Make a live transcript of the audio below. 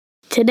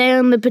Today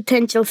on the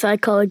Potential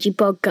Psychology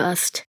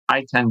Podcast.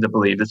 I tend to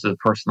believe, this is a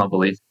personal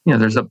belief,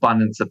 there's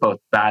abundance of both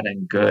bad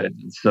and good.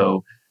 And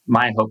so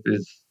my hope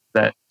is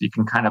that you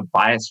can kind of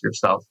bias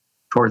yourself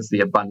towards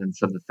the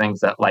abundance of the things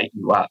that light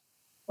you up.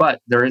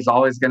 But there is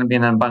always going to be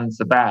an abundance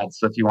of bad.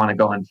 So if you want to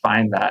go and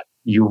find that,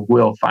 you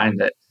will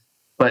find it.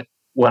 But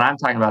what I'm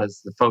talking about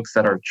is the folks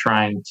that are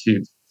trying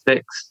to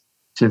fix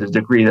to the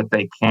degree that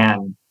they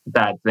can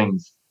bad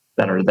things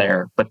that are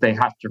there. But they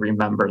have to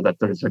remember that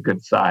there's a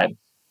good side.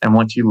 And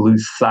once you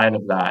lose sight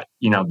of that,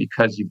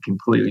 because you've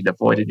completely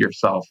devoided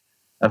yourself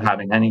of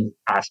having any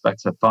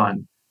aspects of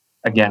fun,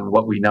 again,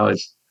 what we know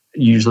is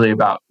usually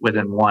about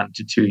within 1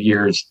 to 2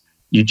 years,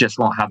 you just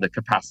won't have the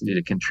capacity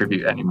to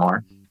contribute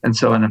anymore. And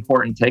so an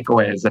important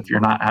takeaway is if you're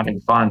not having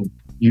fun,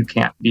 you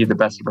can't be the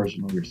best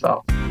version of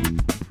yourself.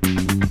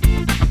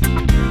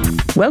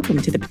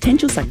 Welcome to the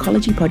Potential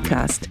Psychology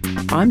Podcast.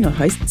 I'm your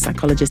host,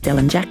 psychologist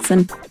Ellen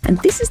Jackson, and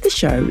this is the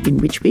show in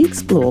which we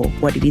explore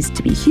what it is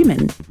to be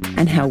human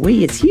and how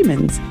we as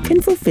humans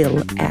can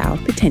fulfill our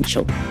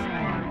potential.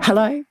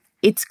 Hello,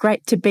 it's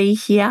great to be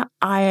here.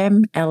 I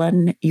am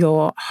Ellen,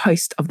 your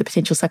host of the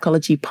Potential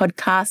Psychology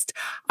Podcast.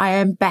 I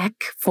am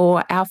back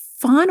for our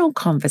final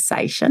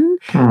conversation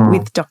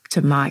with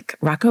Dr. Mike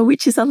Rucker,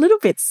 which is a little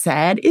bit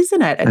sad,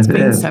 isn't it? It's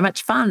been so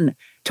much fun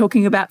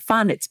talking about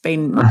fun. It's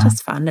been not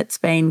just fun, it's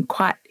been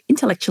quite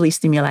intellectually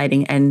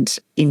stimulating and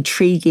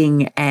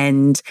intriguing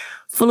and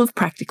full of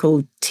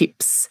practical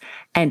tips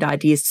and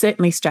ideas,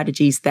 certainly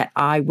strategies that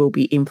I will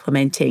be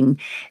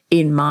implementing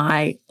in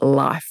my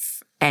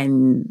life.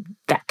 And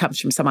that comes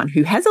from someone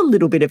who has a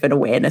little bit of an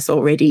awareness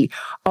already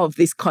of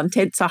this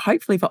content. So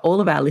hopefully for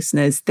all of our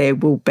listeners, there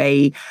will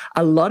be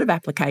a lot of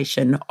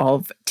application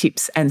of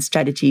tips and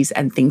strategies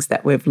and things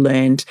that we've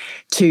learned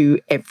to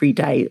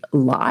everyday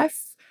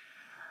life.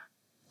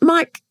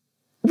 Mike,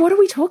 what are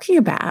we talking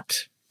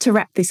about to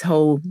wrap this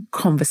whole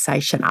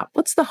conversation up?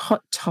 What's the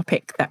hot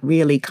topic that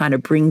really kind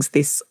of brings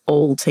this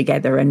all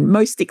together and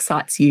most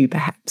excites you,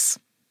 perhaps?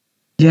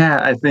 Yeah,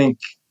 I think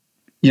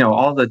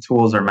all the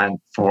tools are meant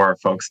for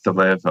folks to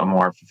live a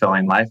more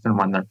fulfilling life and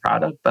one they're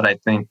proud of. But I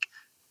think,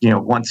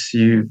 once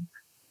you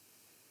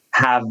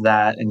have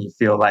that and you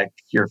feel like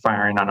you're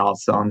firing on all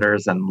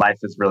cylinders and life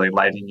is really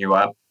lighting you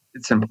up,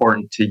 it's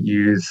important to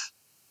use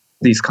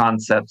these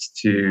concepts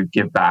to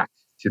give back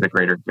to the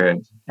greater good.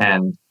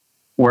 And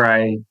where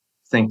I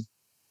think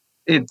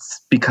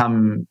it's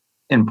become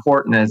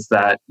important is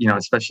that,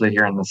 especially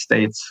here in the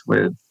States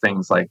with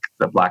things like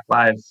the Black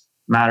Lives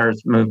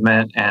Matters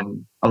movement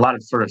and a lot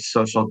of sort of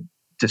social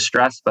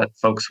distress, but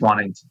folks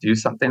wanting to do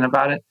something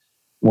about it.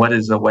 What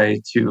is a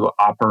way to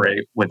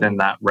operate within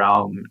that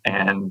realm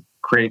and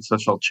create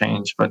social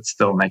change, but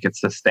still make it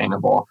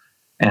sustainable?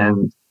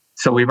 And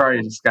so we've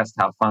already discussed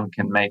how fun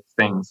can make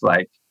things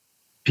like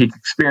peak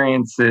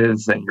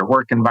experiences and your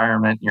work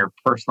environment, your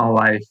personal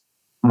life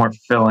more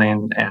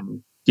fulfilling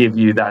and give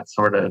you that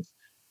sort of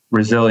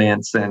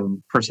resilience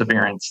and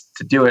perseverance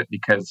to do it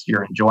because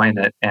you're enjoying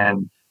it,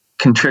 and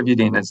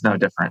contributing is no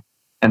different.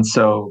 And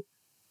so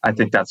I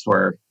think that's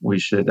where we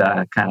should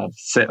kind of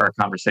sit our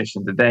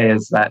conversation today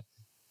is that,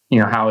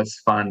 how is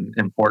fun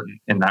important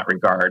in that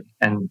regard?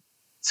 And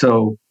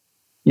so,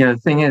 the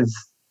thing is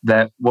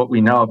that what we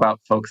know about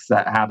folks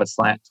that have a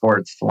slant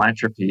towards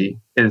philanthropy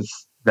is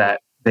that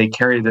they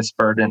carry this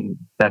burden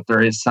that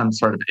there is some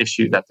sort of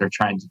issue that they're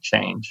trying to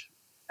change.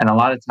 And a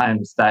lot of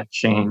times that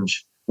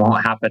change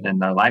won't happen in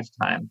their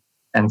lifetime.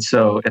 And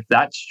so if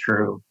that's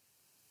true,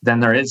 then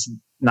there is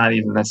not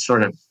even this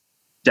sort of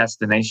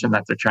destination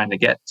that they're trying to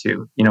get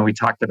to. We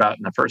talked about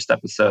in the first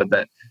episode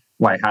that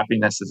why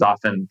happiness is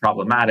often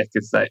problematic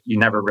is that you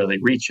never really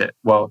reach it.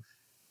 Well,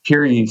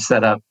 here you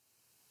set up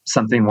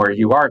something where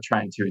you are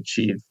trying to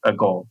achieve a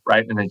goal,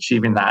 right? And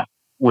achieving that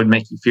would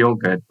make you feel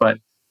good. But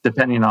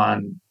depending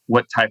on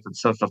what type of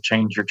social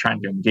change you're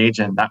trying to engage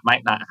in, that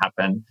might not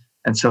happen.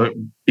 And so it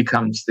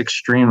becomes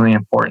extremely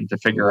important to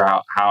figure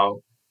out how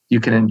you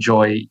can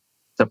enjoy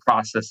the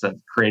process of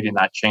creating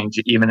that change,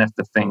 even if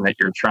the thing that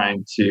you're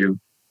trying to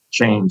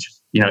change,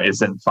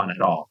 isn't fun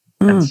at all.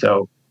 And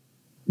so,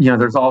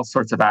 there's all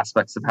sorts of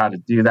aspects of how to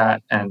do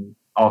that and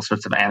all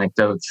sorts of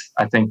anecdotes.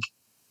 I think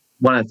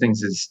one of the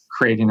things is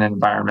creating an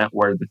environment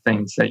where the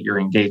things that you're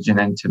engaging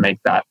in to make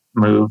that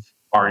move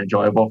are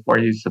enjoyable for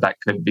you. So that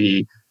could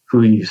be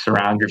who you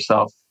surround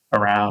yourself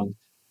around,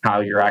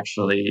 how you're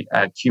actually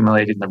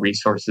accumulating the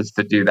resources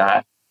to do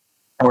that,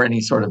 or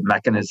any sort of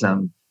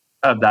mechanism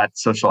of that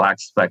social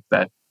aspect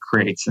that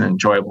creates an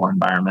enjoyable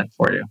environment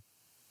for you.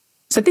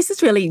 So this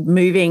is really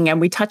moving, and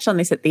we touched on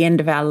this at the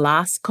end of our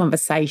last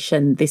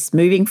conversation, this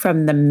moving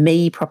from the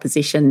me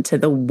proposition to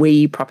the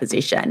we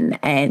proposition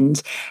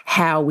and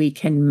how we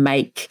can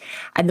make,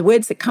 and the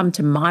words that come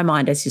to my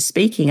mind as you're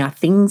speaking are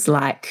things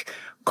like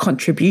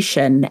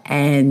contribution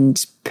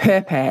and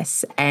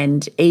purpose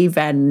and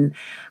even,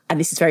 and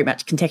this is very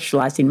much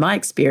contextualized in my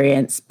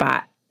experience,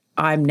 but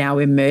I'm now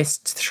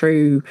immersed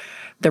through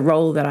the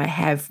role that I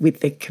have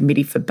with the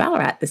Committee for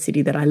Ballarat, the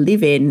city that I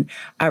live in,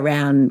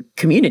 around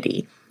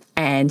community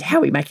and how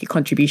we make a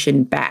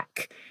contribution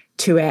back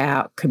to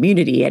our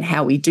community and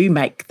how we do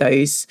make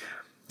those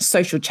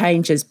social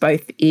changes,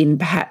 both in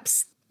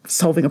perhaps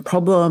solving a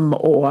problem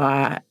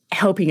or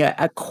helping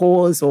a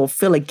cause or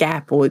fill a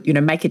gap or,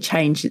 make a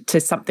change to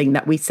something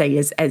that we see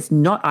as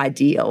not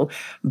ideal,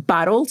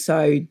 but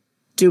also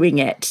doing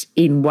it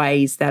in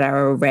ways that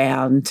are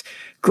around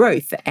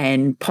growth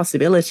and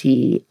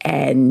possibility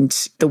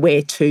and the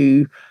where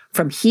to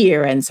from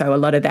here. And so a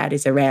lot of that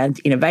is around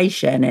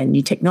innovation and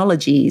new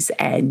technologies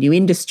and new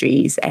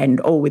industries, and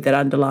all with that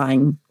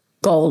underlying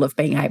goal of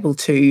being able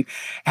to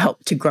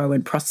help to grow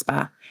and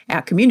prosper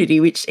our community,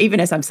 which, even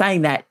as I'm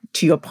saying that,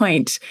 to your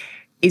point,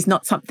 is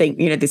not something,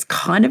 there's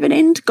kind of an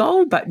end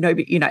goal, but no,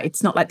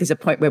 it's not like there's a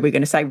point where we're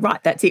going to say,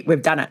 right, that's it,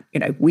 we've done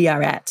it. We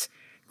are at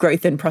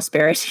growth and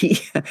prosperity.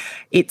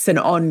 It's an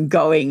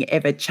ongoing,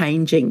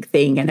 ever-changing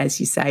thing. And as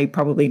you say,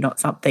 probably not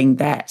something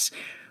that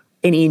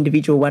any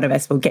individual one of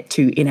us will get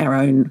to in our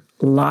own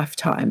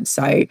lifetime.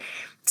 So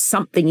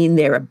something in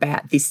there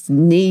about this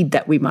need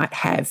that we might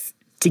have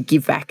to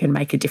give back and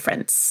make a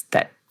difference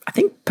that I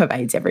think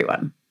pervades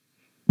everyone.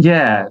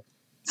 Yeah.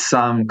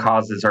 Some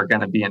causes are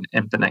going to be an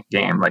infinite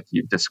game, like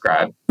you've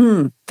described.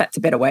 That's a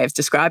better way of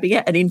describing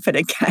it, an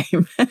infinite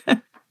game.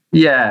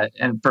 Yeah.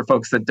 And for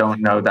folks that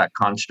don't know that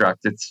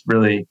construct, it's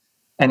really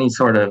any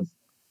sort of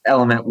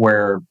element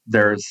where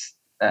there's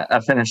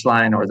a finish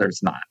line or there's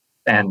not.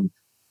 And,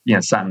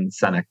 Simon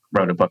Sinek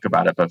wrote a book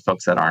about it, but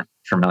folks that aren't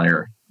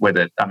familiar with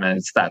it,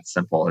 it's that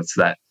simple. It's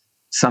that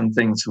some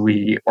things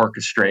we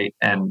orchestrate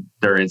and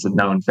there is a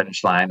known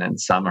finish line, and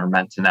some are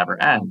meant to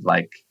never end,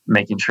 like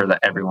making sure that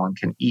everyone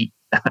can eat,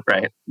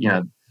 right?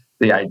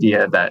 The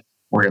idea that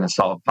we're going to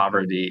solve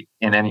poverty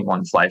in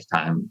anyone's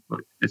lifetime,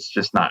 it's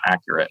just not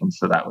accurate. And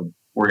so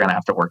we're going to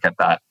have to work at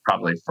that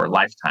probably for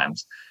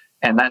lifetimes.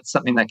 And that's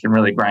something that can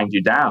really grind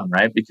you down,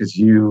 right? Because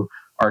you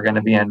are going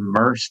to be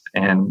immersed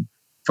in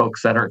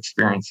folks that are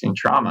experiencing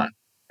trauma.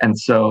 And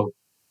so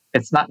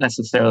it's not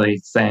necessarily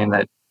saying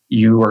that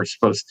you are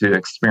supposed to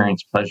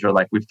experience pleasure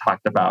like we've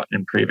talked about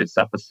in previous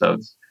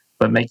episodes,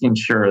 but making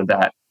sure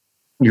that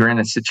you're in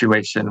a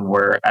situation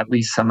where at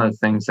least some of the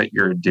things that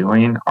you're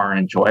doing are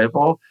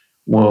enjoyable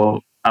will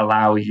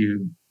allow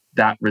you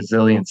that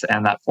resilience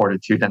and that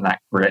fortitude and that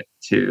grit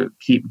to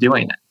keep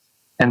doing it.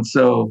 And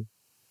so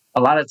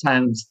a lot of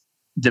times,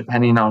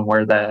 depending on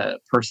where the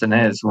person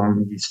is,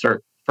 when you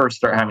first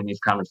start having these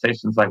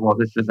conversations, like, well,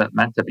 this isn't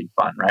meant to be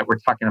fun, right? We're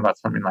talking about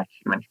something like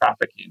human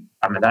trafficking.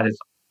 That is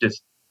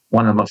just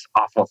one of the most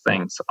awful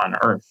things on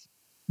earth.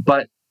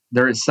 But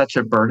there is such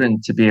a burden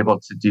to be able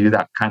to do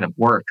that kind of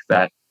work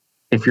that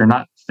if you're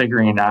not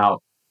figuring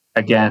out,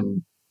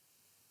 again,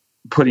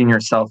 putting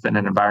yourself in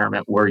an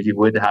environment where you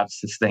would have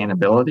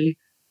sustainability,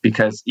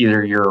 because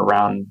either you're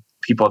around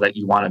people that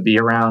you want to be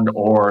around,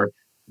 or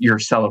you're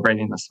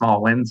celebrating the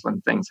small wins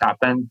when things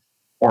happen,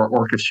 or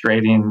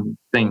orchestrating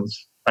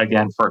things,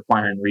 again, for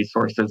acquiring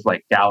resources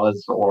like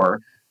galas or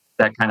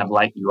that kind of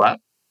light you up.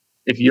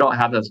 If you don't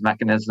have those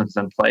mechanisms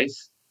in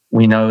place,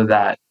 we know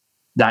that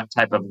that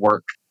type of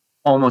work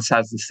almost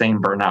has the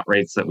same burnout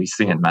rates that we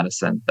see in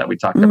medicine that we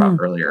talked about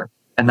earlier.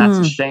 And that's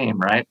a shame,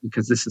 right?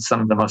 Because this is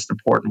some of the most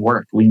important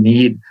work. We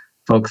need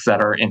folks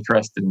that are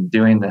interested in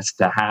doing this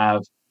to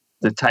have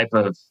the type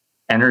of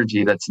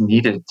energy that's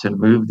needed to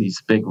move these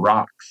big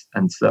rocks.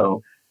 And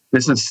so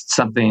this is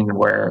something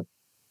where,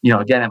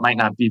 again, it might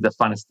not be the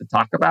funnest to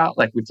talk about,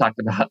 like we talked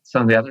about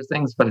some of the other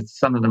things, but it's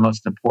some of the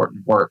most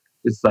important work.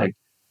 It's like,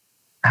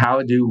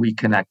 how do we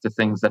connect to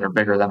things that are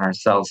bigger than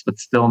ourselves, but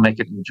still make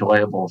it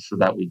enjoyable so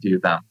that we do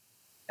them?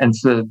 And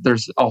so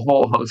there's a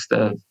whole host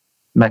of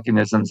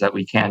mechanisms that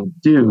we can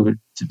do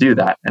to do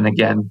that. And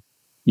again,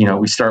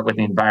 we start with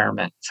the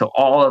environment. So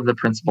all of the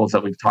principles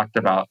that we've talked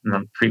about in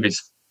the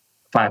previous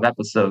 5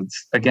 episodes,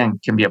 again,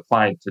 can be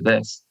applied to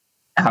this.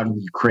 How do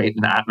we create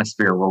an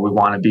atmosphere where we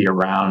want to be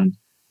around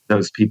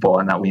those people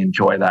and that we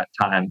enjoy that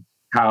time?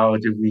 How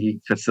do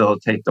we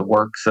facilitate the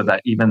work so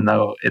that even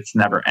though it's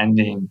never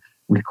ending,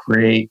 we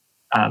create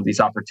these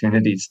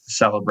opportunities to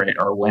celebrate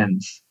our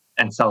wins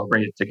and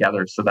celebrate it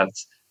together so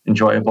that's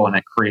enjoyable, and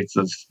it creates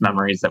those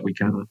memories that we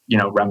can,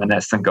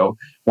 reminisce and go,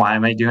 why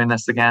am I doing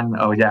this again?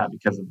 Oh yeah,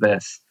 because of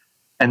this.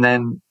 And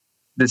then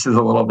this is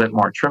a little bit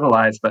more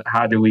trivialized, but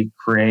how do we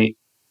create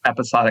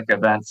episodic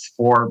events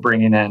for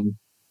bringing in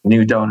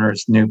new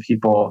donors, new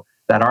people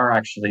that are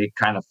actually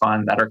kind of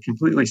fun, that are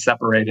completely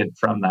separated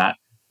from that,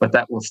 but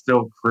that will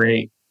still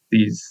create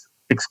these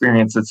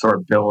experiences that sort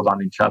of build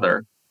on each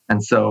other.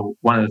 And so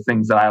one of the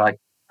things that I like,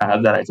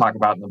 that I talk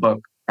about in the book,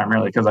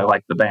 primarily because I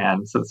like the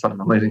band, so that's what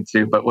I'm alluding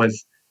to, but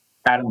was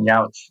Adam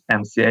Yauch,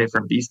 MCA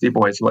from Beastie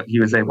Boys, what he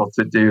was able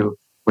to do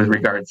with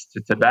regards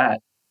to Tibet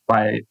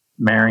by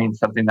marrying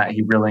something that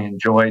he really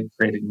enjoyed,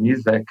 creating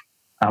music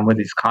with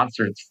these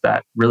concerts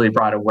that really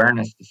brought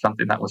awareness to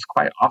something that was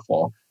quite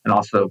awful, and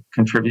also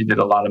contributed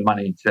a lot of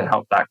money to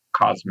help that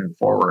cause move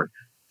forward.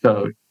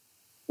 So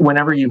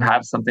whenever you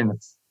have something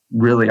that's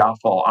really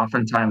awful,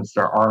 oftentimes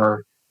there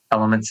are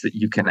elements that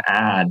you can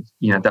add,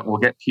 that will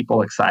get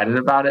people excited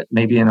about it,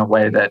 maybe in a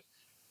way that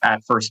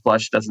at first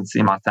blush doesn't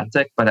seem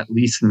authentic, but at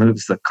least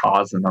moves the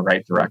cause in the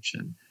right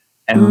direction.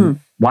 And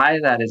why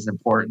that is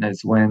important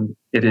is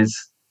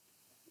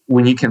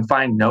when you can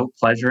find no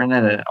pleasure in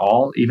it at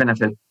all, even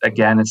if it,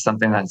 again, is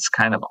something that's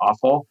kind of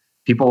awful,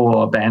 people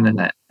will abandon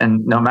it.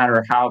 And no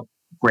matter how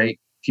great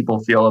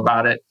people feel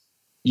about it,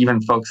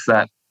 even folks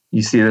that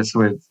you see this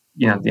with,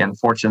 the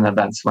unfortunate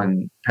events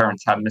when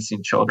parents have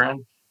missing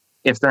children,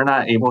 if they're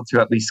not able to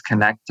at least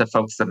connect to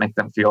folks that make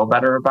them feel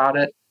better about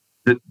it,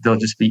 they'll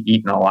just be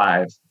eaten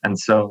alive. And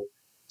so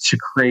to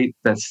create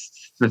this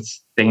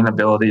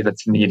sustainability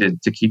that's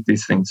needed to keep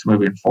these things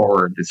moving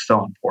forward is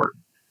so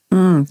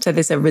important. So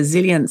there's a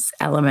resilience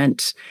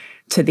element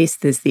to this.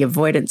 There's the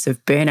avoidance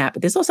of burnout,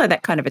 but there's also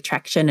that kind of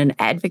attraction and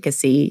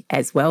advocacy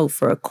as well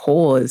for a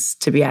cause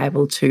to be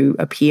able to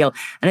appeal.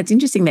 And it's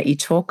interesting that you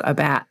talk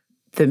about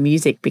the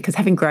music, because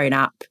having grown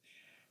up,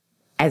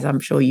 as I'm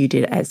sure you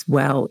did as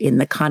well, in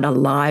the kind of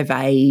Live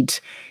Aid,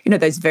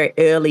 those very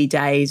early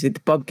days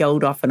with Bob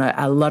Geldof and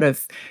a lot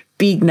of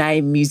big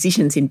name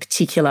musicians in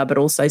particular, but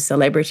also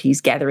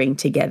celebrities gathering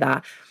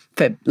together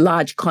for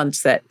large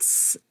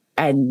concerts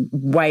and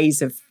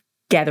ways of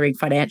gathering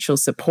financial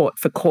support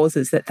for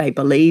causes that they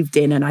believed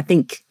in. And I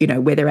think,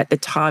 whether at the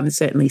time,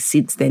 certainly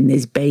since then,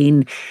 there's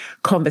been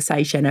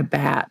conversation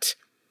about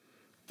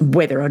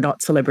whether or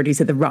not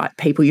celebrities are the right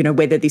people,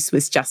 whether this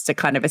was just a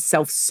kind of a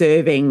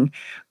self-serving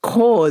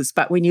cause.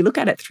 But when you look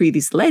at it through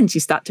this lens,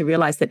 you start to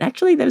realise that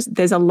actually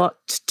there's a lot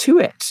to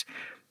it.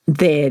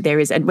 There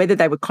is, and whether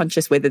they were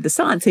conscious, whether the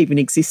science even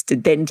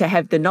existed then to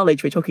have the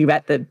knowledge. We're talking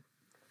about the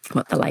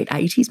late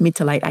 80s, mid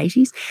to late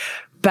 80s,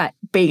 but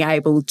being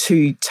able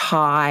to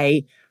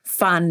tie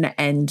fun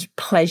and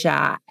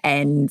pleasure,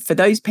 and for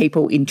those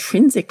people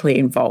intrinsically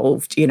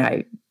involved,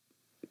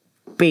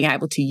 being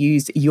able to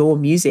use your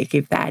music,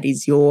 if that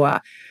is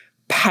your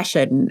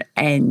passion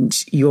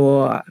and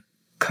your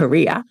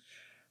career,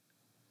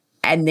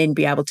 and then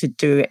be able to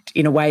do it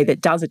in a way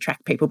that does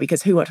attract people,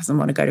 because who doesn't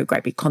want to go to a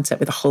great big concert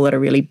with a whole lot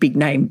of really big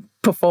name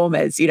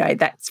performers?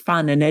 That's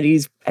fun, and it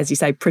is, as you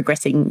say,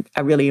 progressing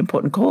a really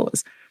important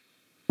cause.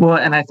 Well,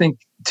 and I think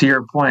to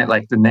your point,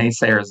 like the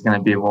naysayer is going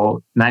to be,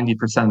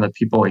 90% of the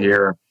people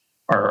here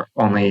are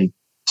only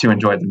to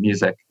enjoy the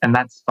music. And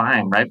that's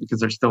fine, right?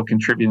 Because they're still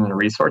contributing the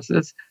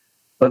resources.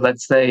 But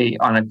let's say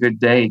on a good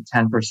day,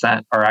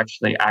 10% are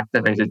actually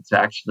activated to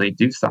actually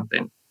do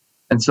something.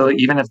 And so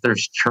even if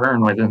there's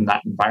churn within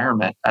that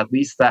environment, at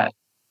least that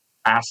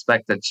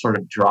aspect that sort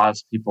of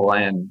draws people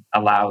in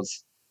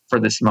allows for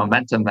this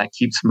momentum that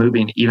keeps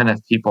moving, even if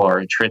people are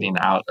retreating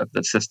out of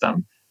the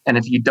system. And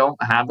if you don't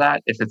have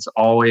that, if it's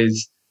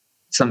always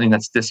something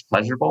that's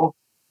displeasurable,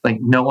 like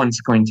no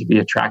one's going to be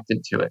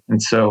attracted to it.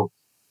 And so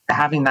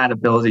having that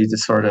ability to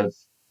sort of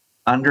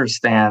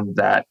understand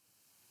that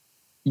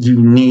you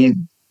need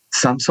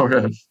some sort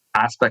of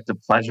aspect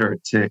of pleasure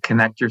to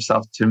connect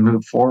yourself to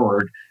move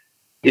forward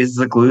is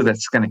the glue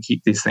that's going to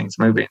keep these things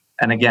moving.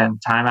 And again,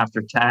 time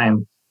after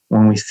time,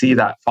 when we see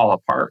that fall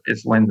apart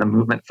is when the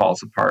movement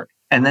falls apart.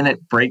 And then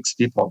it breaks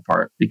people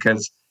apart,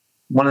 because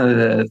one of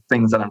the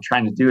things that I'm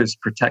trying to do is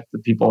protect the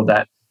people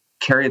that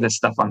carry this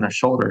stuff on their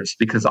shoulders,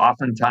 because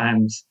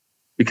oftentimes,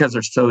 because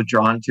they're so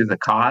drawn to the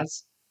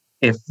cause,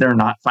 if they're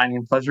not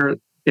finding pleasure,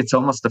 it's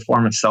almost a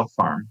form of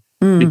self-harm,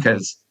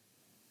 because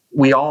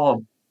we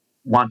all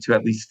want to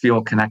at least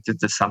feel connected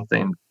to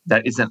something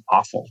that isn't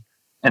awful.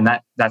 And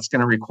that's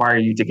going to require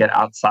you to get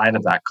outside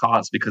of that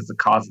cause, because the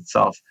cause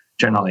itself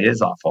generally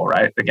is awful,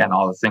 right? Again,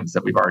 all the things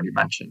that we've already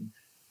mentioned.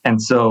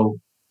 And so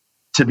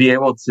to be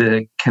able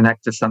to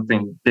connect to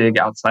something big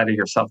outside of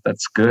yourself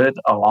that's good,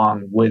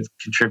 along with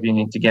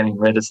contributing to getting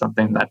rid of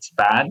something that's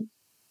bad,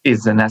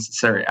 is a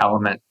necessary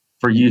element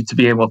for you to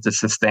be able to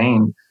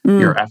sustain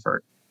your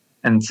effort.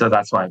 And so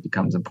that's why it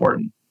becomes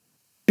important.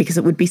 Because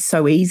it would be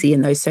so easy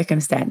in those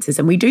circumstances.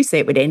 And we do see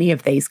it with any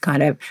of these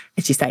kind of,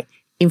 as you say,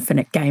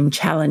 infinite game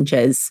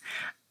challenges,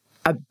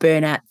 a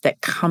burnout that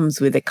comes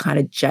with a kind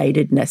of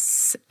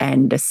jadedness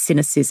and a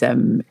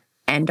cynicism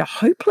and a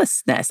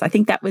hopelessness. I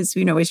think that was, as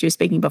you were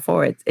speaking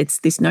before, it's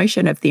this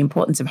notion of the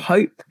importance of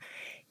hope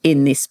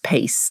in this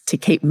piece to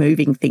keep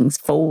moving things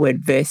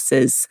forward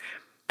versus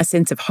a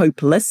sense of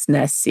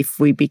hopelessness if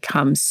we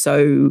become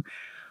so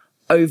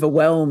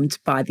overwhelmed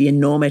by the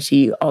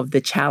enormity of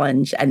the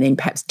challenge and then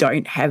perhaps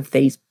don't have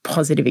these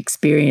positive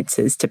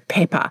experiences to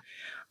pepper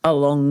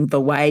along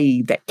the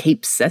way that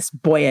keeps us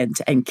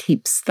buoyant and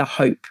keeps the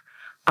hope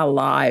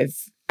alive,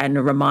 and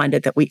a reminder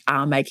that we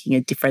are making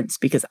a difference,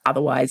 because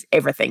otherwise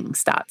everything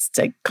starts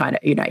to kind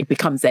of, it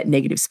becomes that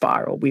negative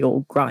spiral. We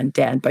all grind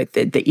down, both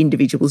the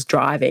individuals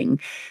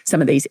driving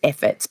some of these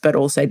efforts, but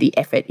also the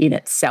effort in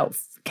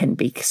itself can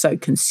be so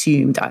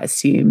consumed, I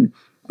assume,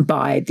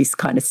 by this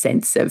kind of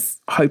sense of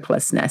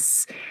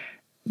hopelessness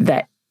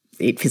that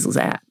it fizzles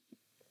out.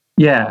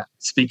 Yeah.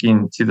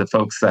 Speaking to the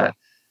folks that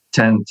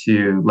tend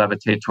to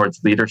levitate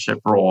towards leadership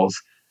roles,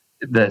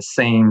 the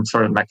same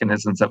sort of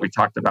mechanisms that we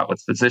talked about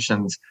with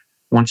physicians,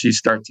 once you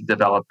start to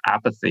develop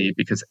apathy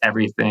because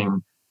everything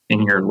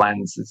in your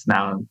lens is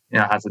now,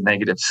 has a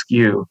negative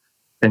skew,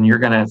 then you're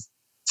going to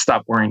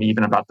stop worrying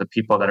even about the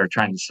people that are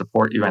trying to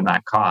support you in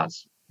that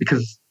cause.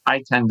 Because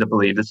I tend to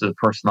believe, this is a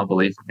personal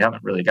belief, we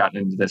haven't really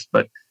gotten into this,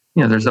 but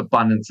there's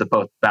abundance of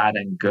both bad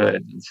and good.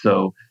 And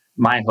so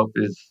my hope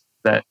is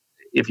that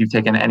if you've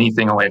taken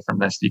anything away from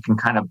this, you can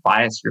kind of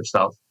bias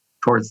yourself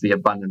towards the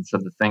abundance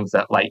of the things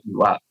that light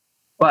you up.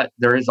 But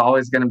there is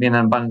always going to be an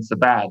abundance of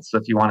bad. So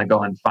if you want to go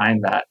and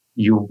find that,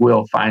 you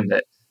will find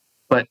it.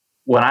 But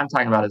what I'm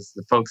talking about is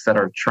the folks that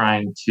are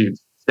trying to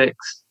fix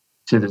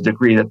to the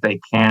degree that they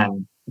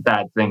can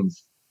bad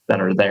things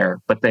that are there,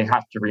 but they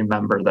have to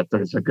remember that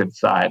there's a good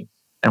side.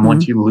 And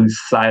once you lose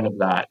sight of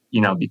that,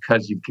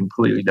 because you've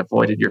completely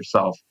devoided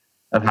yourself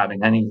of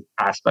having any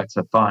aspects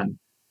of fun,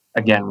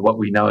 again, what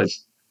we know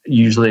is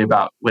usually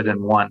about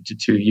within 1 to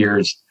 2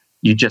 years,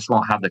 you just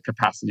won't have the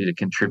capacity to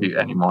contribute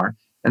anymore.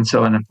 And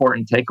so an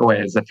important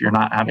takeaway is if you're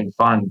not having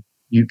fun,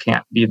 you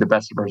can't be the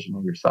best version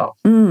of yourself.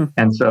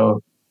 And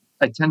so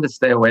I tend to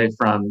stay away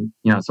from,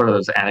 sort of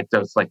those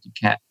anecdotes like you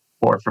can't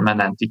pour from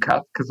an empty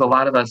cup, because a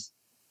lot of us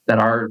that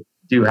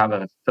do have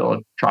a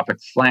philanthropic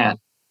slant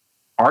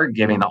are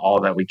giving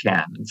all that we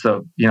can. And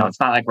so, it's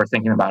not like we're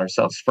thinking about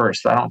ourselves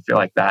first. I don't feel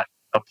like that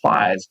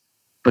applies.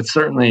 But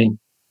certainly,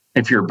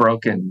 if you're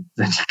broken,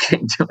 then you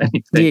can't do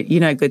anything.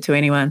 You're no good to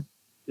anyone.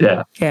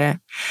 Yeah. Yeah.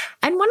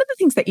 And one of the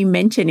things that you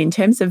mentioned in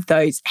terms of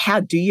those, how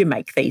do you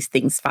make these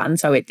things fun?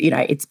 So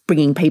it's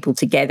bringing people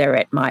together.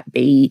 It might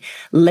be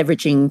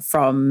leveraging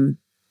from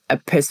a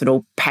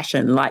personal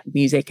passion like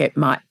music. It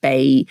might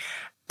be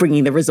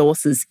bringing the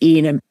resources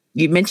in. And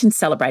you mentioned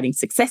celebrating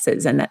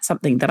successes, and that's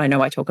something that I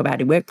know I talk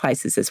about in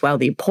workplaces as well,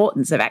 the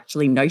importance of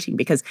actually noting,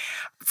 because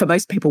for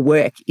most people,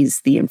 work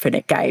is the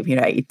infinite game.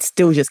 It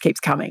still just keeps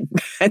coming.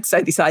 And so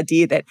this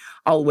idea that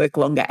I'll work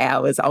longer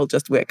hours, I'll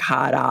just work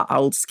harder,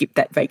 I'll skip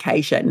that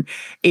vacation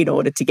in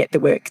order to get the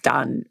work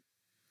done,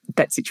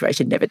 that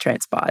situation never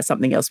transpires.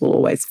 Something else will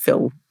always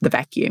fill the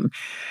vacuum.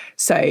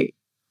 So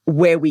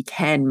where we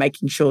can,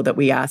 making sure that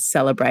we are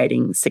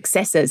celebrating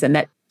successes, and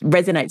that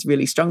resonates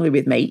really strongly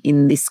with me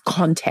in this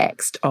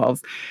context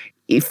of,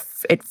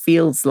 if it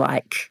feels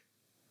like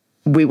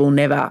we will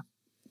never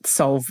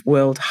solve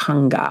world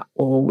hunger,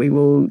 or we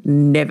will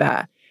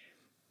never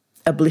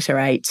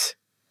obliterate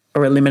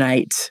or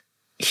eliminate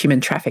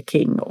human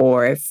trafficking,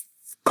 or if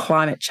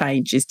climate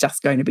change is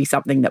just going to be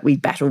something that we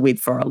battle with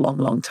for a long,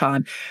 long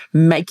time,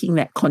 making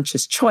that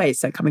conscious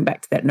choice. So coming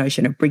back to that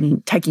notion of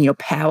taking your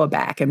power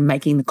back and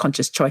making the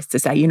conscious choice to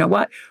say, you know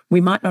what,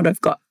 we might not have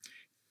got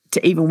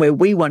to even where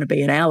we want to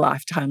be in our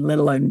lifetime, let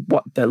alone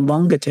what the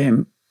longer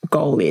term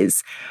goal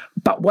is,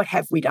 but what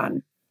have we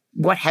done?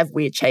 What have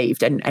we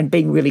achieved? And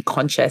being really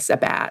conscious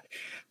about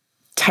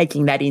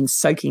taking that in,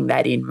 soaking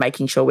that in,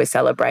 making sure we're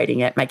celebrating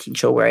it, making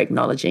sure we're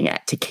acknowledging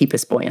it to keep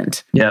us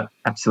buoyant. Yeah,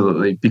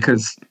 absolutely.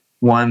 Because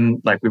one,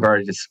 like we've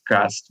already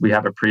discussed, we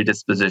have a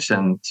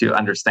predisposition to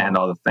understand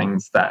all the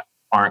things that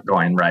aren't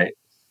going right.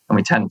 And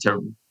we tend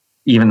to,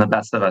 even the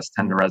best of us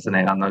tend to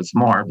resonate on those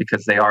more,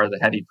 because they are the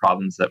heady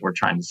problems that we're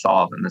trying to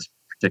solve in this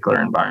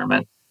particular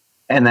environment.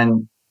 And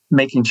then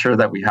making sure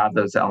that we have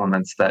those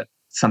elements, that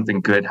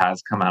something good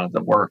has come out of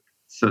the work,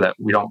 so that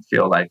we don't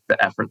feel like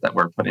the effort that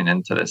we're putting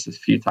into this is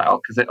futile,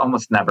 because it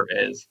almost never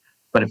is.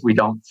 But if we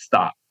don't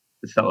stop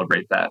to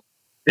celebrate that,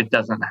 it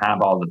doesn't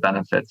have all the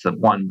benefits of,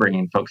 one,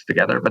 bringing folks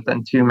together, but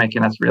then two,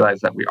 making us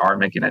realize that we are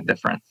making a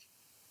difference.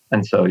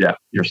 And so, yeah,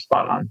 you're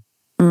spot on.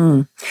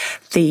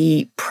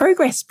 The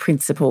progress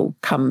principle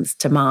comes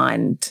to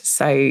mind.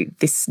 So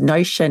this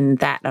notion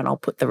that, and I'll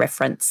put the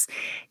reference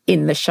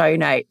in the show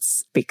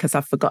notes because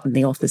I've forgotten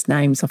the authors'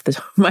 names off the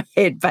top of my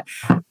head, but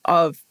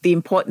of the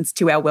importance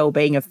to our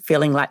well-being of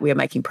feeling like we are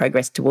making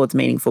progress towards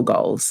meaningful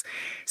goals.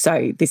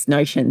 So this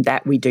notion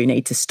that we do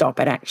need to stop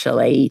and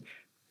actually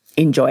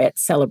enjoy it,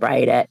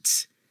 celebrate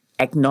it,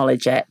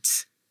 acknowledge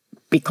it,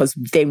 because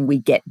then we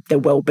get the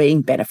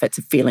well-being benefits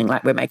of feeling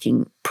like we're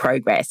making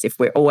progress if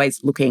we're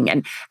always looking.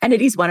 And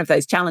it is one of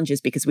those challenges,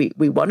 because we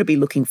want to be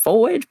looking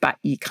forward, but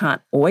you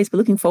can't always be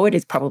looking forward.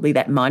 It's probably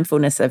that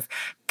mindfulness of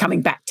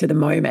coming back to the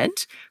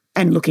moment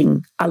and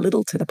looking a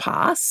little to the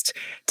past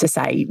to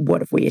say, what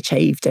have we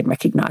achieved, and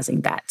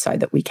recognising that so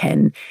that we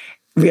can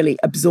really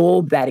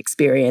absorb that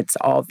experience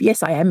of,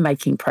 yes, I am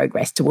making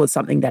progress towards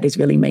something that is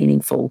really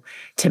meaningful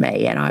to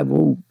me, and I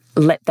will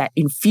let that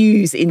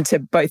infuse into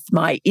both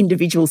my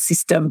individual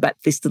system, but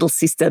this little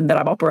system that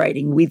I'm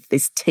operating with,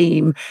 this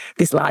team,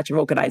 this larger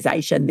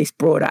organisation, this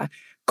broader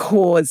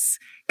cause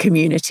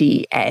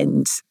community,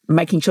 and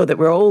making sure that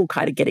we're all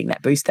kind of getting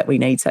that boost that we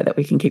need so that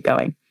we can keep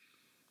going.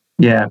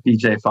 Yeah,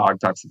 BJ Fogg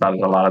talks about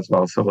it a lot as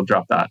well, so we'll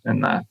drop that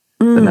in the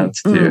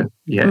notes too.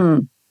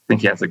 I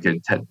think he has a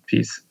good TED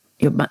piece.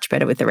 You're much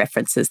better with the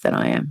references than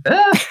I am.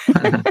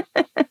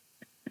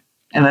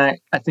 And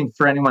I think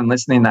for anyone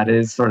listening that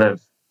is sort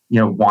of,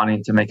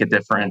 wanting to make a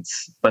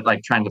difference, but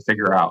like trying to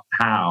figure out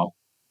how,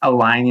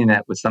 aligning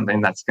it with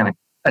something that's going to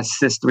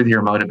assist with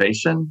your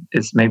motivation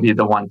is maybe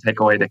the one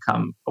takeaway to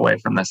come away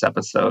from this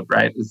episode,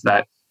 right? Is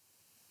that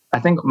I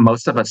think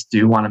most of us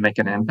do want to make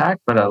an impact,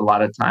 but a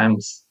lot of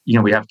times,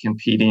 we have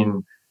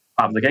competing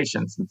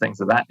obligations and things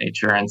of that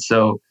nature. And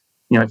so,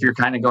 if you're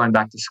kind of going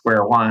back to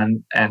square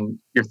one and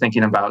you're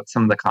thinking about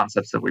some of the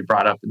concepts that we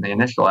brought up in the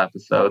initial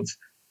episodes,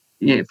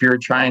 if you're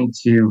trying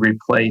to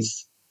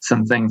replace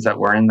some things that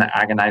were in the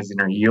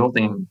agonizing or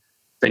yielding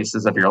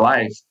phases of your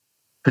life,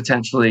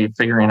 potentially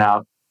figuring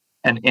out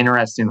an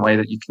interesting way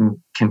that you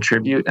can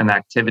contribute an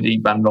activity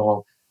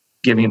bundle,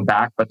 giving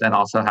back, but then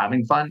also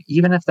having fun,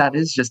 even if that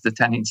is just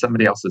attending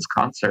somebody else's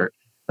concert.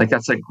 Like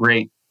that's a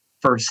great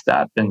first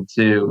step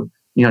into,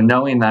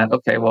 knowing that,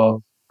 okay,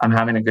 well, I'm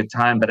having a good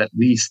time, but at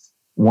least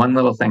one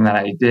little thing that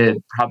I did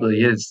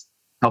probably is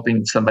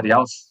helping somebody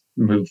else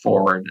move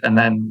forward. And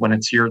then when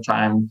it's your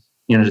time,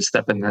 to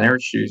step in their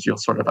shoes, you'll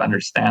sort of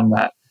understand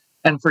that.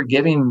 And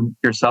forgiving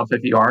yourself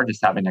if you are just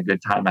having a good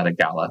time at a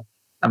gala.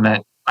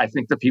 I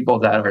think the people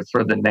that are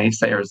sort of the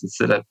naysayers that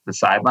sit at the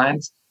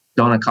sidelines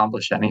don't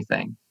accomplish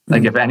anything.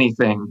 Like if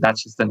anything,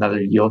 that's just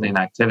another yielding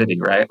activity,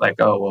 right? Like,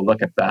 oh, well,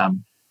 look at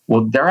them.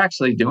 Well, they're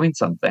actually doing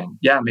something.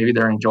 Yeah, maybe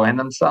they're enjoying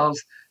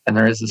themselves. And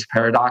there is this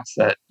paradox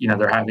that,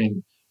 they're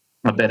having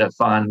a bit of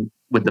fun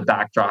with the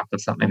backdrop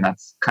of something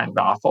that's kind of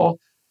awful,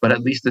 but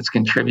at least it's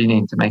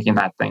contributing to making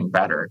that thing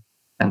better.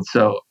 And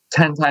so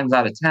 10 times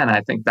out of 10,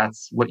 I think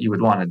that's what you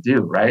would want to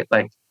do, right?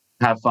 Like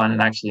have fun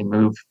and actually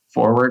move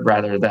forward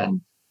rather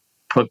than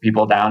put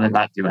people down and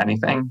not do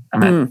anything.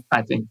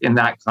 I think in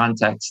that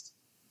context,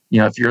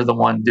 if you're the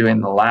one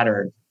doing the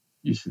latter,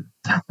 you should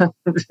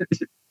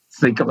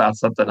think about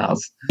something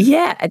else.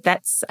 Yeah,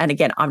 and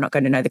again, I'm not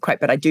going to know the quote,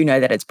 but I do know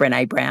that it's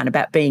Brené Brown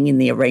about being in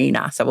the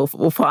arena. So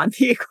we'll find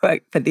the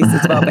quote for this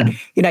as well.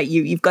 But,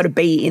 you've got to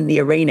be in the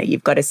arena.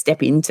 You've got to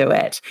step into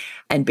it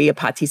and be a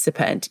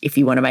participant if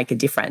you want to make a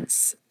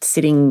difference.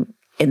 Sitting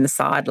in the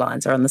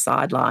sidelines or on the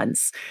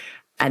sidelines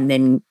and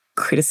then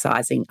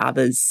criticizing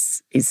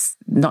others is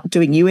not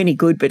doing you any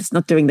good, but it's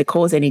not doing the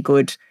cause any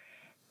good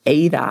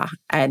either.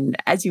 And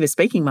as you were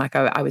speaking, Mike,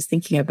 I was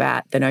thinking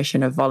about the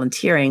notion of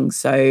volunteering.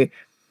 So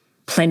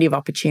plenty of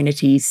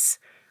opportunities,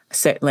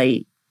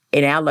 certainly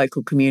in our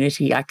local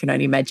community. I can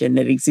only imagine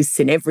that exists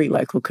in every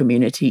local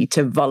community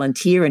to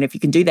volunteer. And if you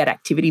can do that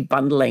activity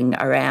bundling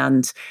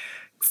around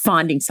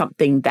finding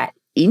something that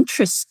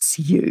interests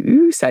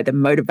you, so the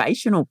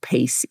motivational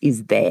piece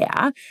is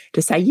there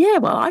to say, yeah,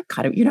 well, I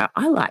kind of,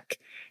 I like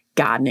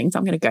gardening, so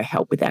I'm going to go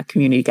help with our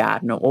community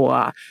garden,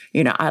 or,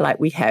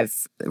 we have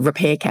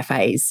repair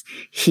cafes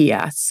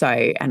here. So,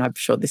 and I'm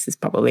sure this is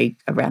probably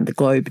around the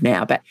globe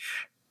now, but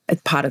as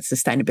part of the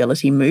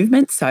sustainability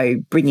movement. So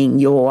bringing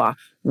your,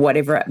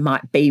 whatever it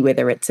might be,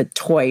 whether it's a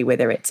toy,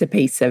 whether it's a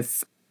piece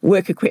of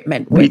work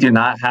equipment. We do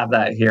not have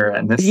that here,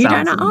 and this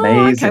sounds amazing.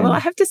 Oh, okay. Well, I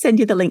have to send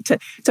you the link to,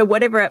 so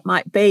whatever it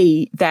might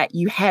be that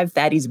you have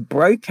that is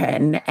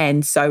broken.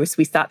 And so as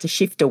we start to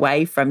shift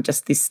away from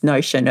just this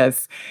notion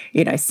of,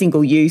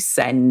 single use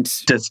and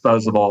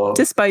disposable,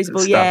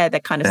 stuff. Yeah,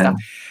 that kind of stuff,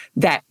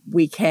 that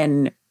we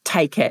can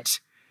take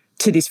it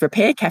to this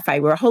repair cafe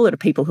where a whole lot of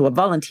people who are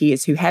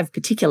volunteers who have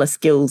particular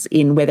skills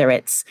in whether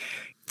it's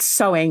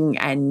sewing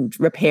and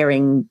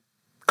repairing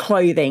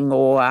clothing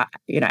or,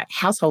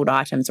 household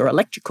items or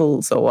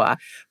electricals or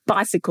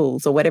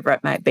bicycles or whatever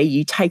it might be,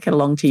 you take it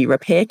along to your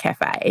repair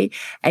cafe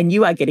and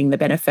you are getting the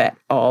benefit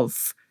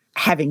of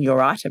having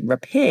your item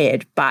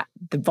repaired, but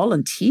the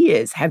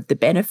volunteers have the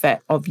benefit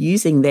of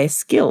using their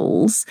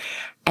skills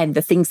and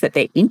the things that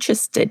they're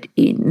interested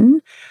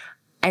in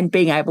and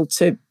being able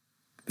to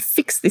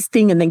fix this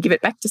thing and then give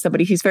it back to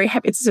somebody who's very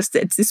happy.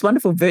 It's this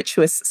wonderful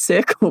virtuous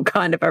circle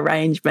kind of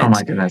arrangement. Oh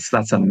my goodness,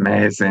 that's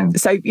amazing.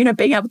 So,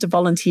 being able to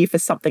volunteer for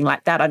something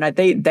like that, I know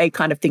they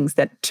kind of things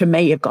that to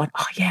me have gone,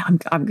 oh yeah,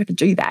 I'm going to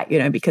do that,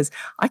 because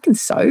I can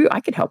sew,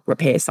 I can help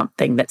repair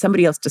something that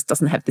somebody else just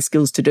doesn't have the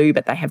skills to do,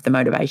 but they have the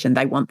motivation.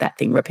 They want that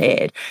thing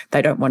repaired.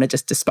 They don't want to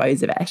just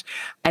dispose of it.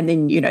 And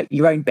then,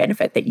 your own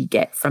benefit that you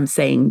get from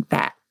seeing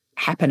that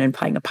happen and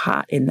playing a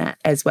part in that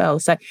as well.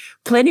 So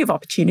plenty of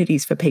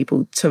opportunities for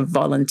people to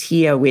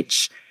volunteer,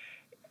 which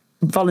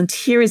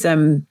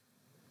volunteerism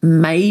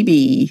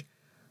maybe,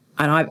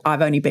 and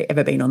I've only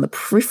ever been on the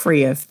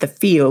periphery of the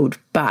field,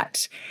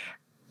 but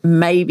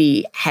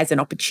maybe has an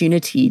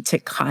opportunity to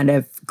kind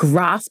of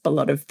grasp a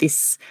lot of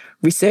this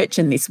research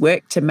and this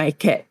work to make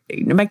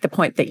the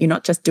point that you're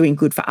not just doing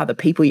good for other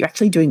people, you're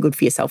actually doing good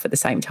for yourself at the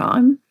same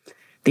time,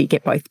 that you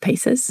get both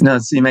pieces. No,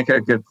 so you make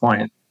a good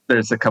point.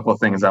 There's a couple of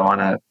things I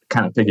want to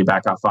kind of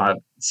piggyback off on.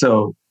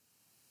 So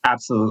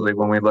absolutely,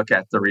 when we look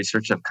at the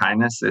research of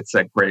kindness, it's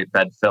a great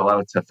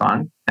bedfellow to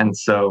fun. And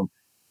so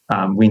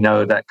we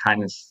know that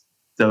kindness,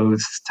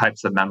 those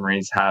types of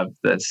memories have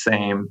the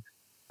same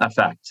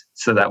effect,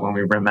 so that when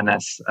we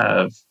reminisce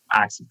of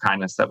acts of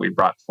kindness that we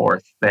brought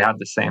forth, they have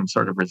the same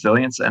sort of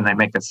resilience and they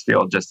make us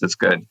feel just as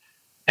good.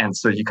 And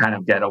so you kind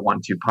of get a 1-2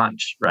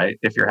 punch, right?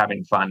 If you're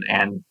having fun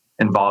and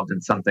involved in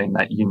something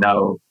that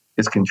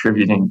is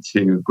contributing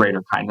to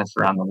greater kindness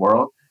around the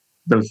world,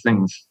 those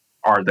things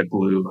are the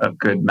glue of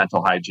good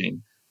mental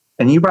hygiene.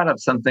 And you brought up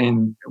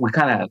something,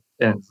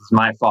 it's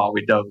my fault,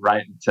 we dove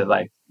right into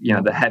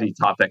the heady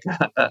topic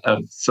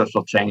of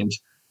social change,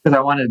 because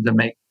I wanted to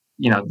make,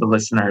 the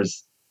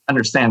listeners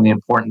understand the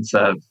importance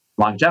of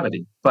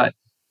longevity. But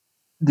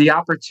the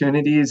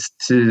opportunities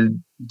to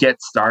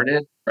get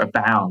started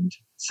abound.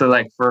 So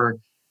for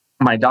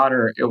my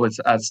daughter, it was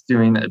us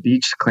doing a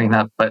beach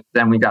cleanup, but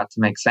then we got to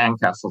make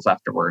sandcastles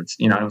afterwards.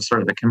 It was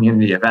sort of a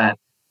community event.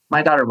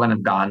 My daughter wouldn't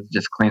have gone to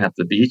just clean up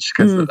the beach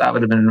because that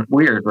would have been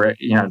weird, right?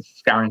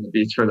 Scouring the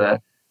beach with a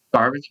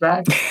garbage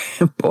bag.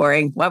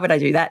 Boring. Why would I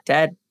do that,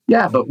 Dad?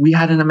 Yeah, but we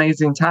had an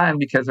amazing time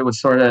because it was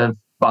sort of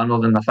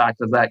bundled in the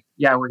fact of that,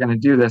 yeah, we're going to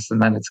do this,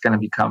 and then it's going to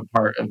become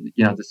part of,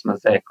 this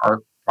mosaic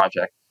art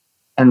project.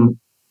 And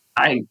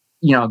I,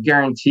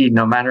 guarantee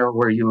no matter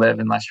where you live,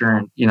 unless you're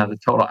in, the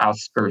total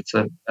outskirts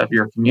of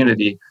your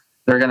community,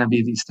 there are going to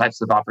be these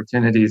types of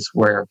opportunities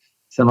where,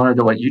 similar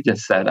to what you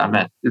just said,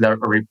 the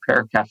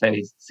repair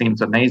cafe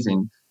seems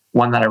amazing.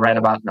 One that I read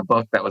about in the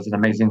book that was an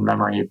amazing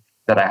memory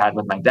that I had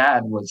with my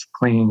dad was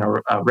cleaning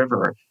a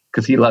river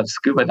because he loves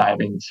scuba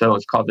diving. So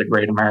it's called the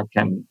Great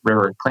American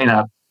River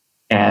Cleanup.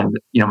 And,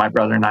 my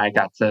brother and I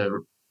got to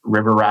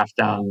river raft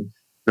down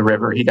the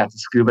river. He got to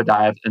scuba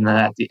dive. And then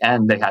at the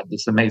end, they had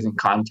this amazing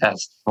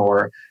contest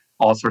for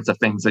all sorts of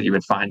things that you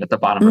would find at the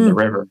bottom of the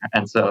river.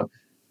 And so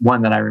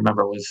one that I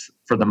remember was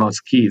for the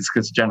most keys,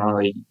 because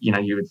generally,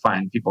 you would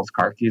find people's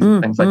car keys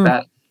and things like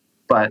that.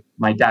 But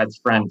my dad's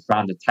friend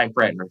found a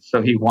typewriter.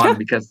 So he won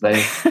because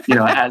they,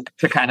 as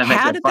to kind of make it fun.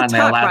 How did the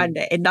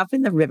typewriter end up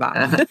in the river?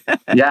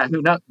 Yeah,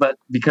 who knows? But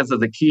because of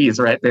the keys,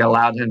 right? They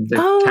allowed him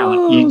to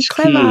count each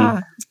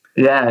clever.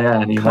 Key.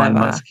 Yeah. And he won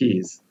most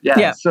keys.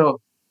 Yeah. So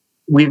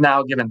we've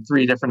now given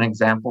 3 different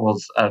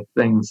examples of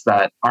things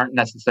that aren't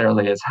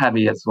necessarily as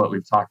heavy as what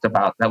we've talked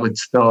about that would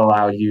still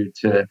allow you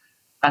to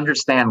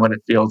understand what it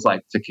feels like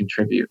to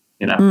contribute,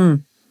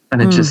 and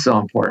it's just so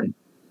important.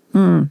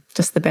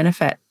 Just the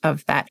benefit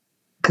of that.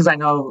 Because I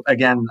know,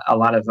 again, a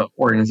lot of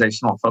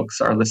organizational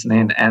folks are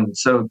listening. And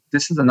so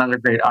this is another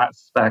great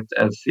aspect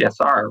of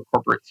CSR,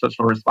 corporate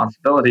social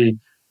responsibility,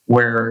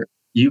 where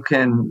you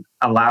can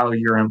allow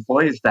your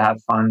employees to have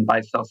fun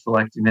by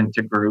self-selecting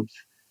into groups.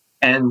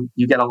 And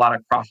you get a lot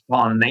of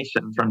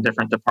cross-pollination from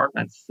different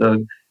departments. So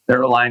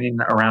they're aligning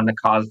around a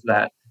cause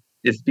that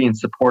is being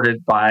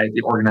supported by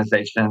the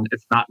organization.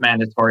 It's not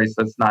mandatory,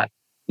 so it's not,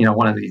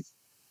 one of these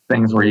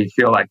things where you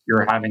feel like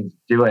you're having to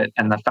do it.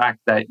 And the fact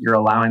that you're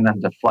allowing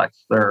them to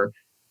flex their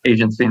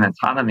agency and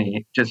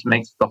autonomy just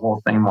makes the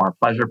whole thing more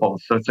pleasurable.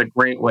 So it's a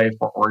great way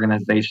for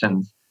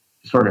organizations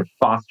to sort of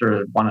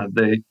foster one of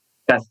the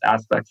best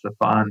aspects of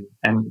fun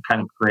and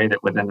kind of create it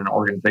within an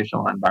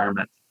organizational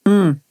environment.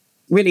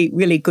 Really,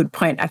 really good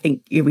point. I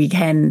think we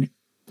can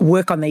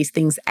work on these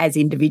things as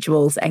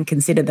individuals and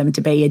consider them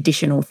to be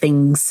additional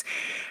things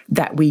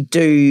that we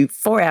do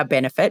for our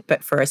benefit,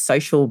 but for a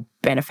social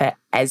benefit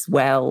as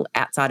well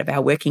outside of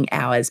our working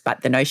hours.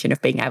 But the notion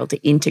of being able to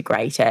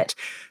integrate it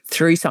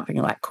through something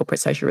like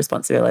corporate social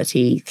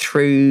responsibility,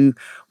 through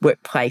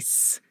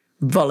workplace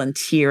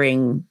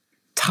volunteering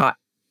type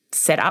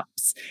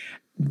setups,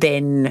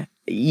 then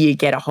you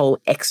get a whole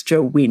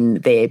extra win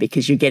there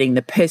because you're getting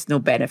the personal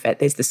benefit,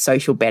 there's the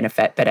social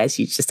benefit, but as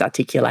you just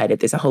articulated,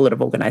 there's a whole lot of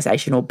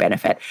organisational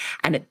benefit,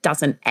 and it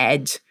doesn't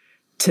add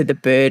to the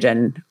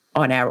burden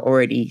on our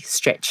already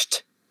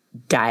stretched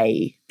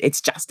day.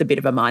 It's just a bit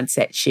of a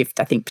mindset shift,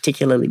 I think,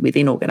 particularly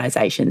within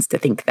organisations, to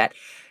think that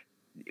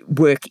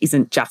work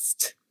isn't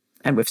just,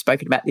 and we've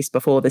spoken about this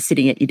before, the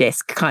sitting at your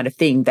desk kind of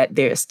thing, that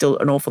there are still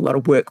an awful lot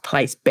of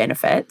workplace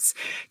benefits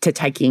to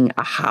taking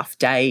a half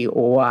day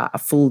or a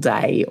full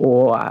day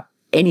or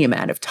any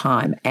amount of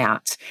time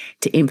out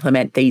to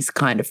implement these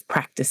kind of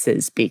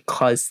practices,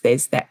 because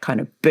there's that kind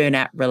of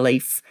burnout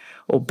relief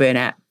or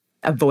burnout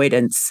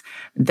avoidance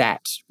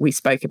that we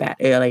spoke about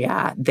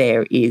earlier.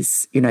 There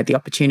is, the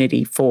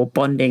opportunity for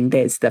bonding.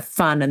 There's the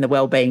fun and the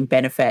wellbeing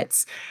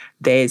benefits.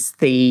 There's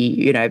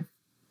the,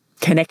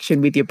 connection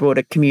with your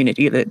broader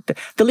community. The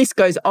list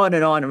goes on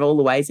and all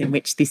the ways in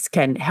which this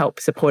can help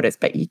support us,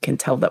 but you can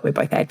tell that we're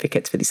both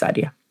advocates for this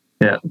idea.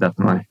 Yeah,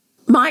 definitely.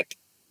 Mike,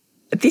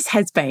 this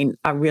has been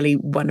a really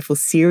wonderful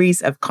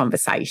series of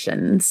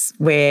conversations.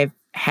 We've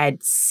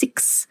had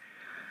 6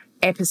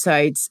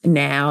 episodes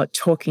now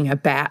talking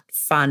about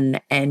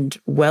fun and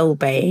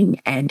well-being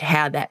and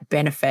how that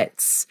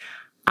benefits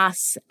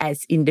us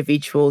as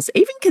individuals,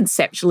 even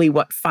conceptually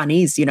what fun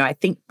is. I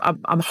think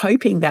I'm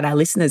hoping that our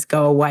listeners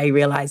go away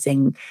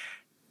realising,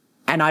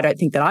 and I don't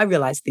think that I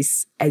realise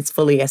this as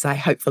fully as I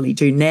hopefully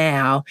do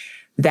now,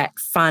 that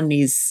fun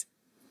is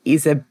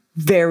a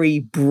very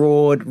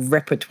broad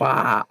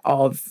repertoire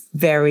of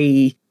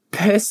very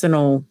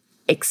personal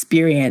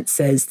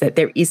experiences, that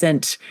there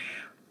isn't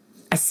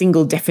a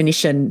single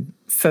definition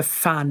for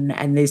fun,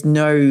 and there's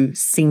no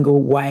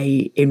single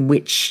way in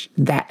which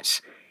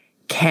that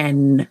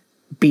can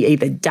be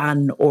either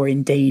done or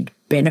indeed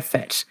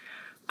benefit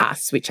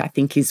us, which I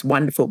think is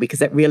wonderful,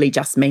 because it really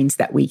just means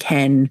that we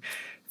can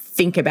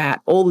think about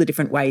all the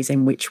different ways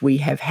in which we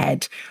have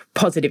had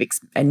positive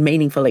and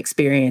meaningful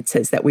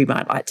experiences that we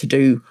might like to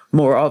do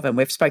more of. And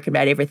we've spoken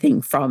about everything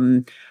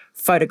from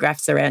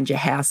photographs around your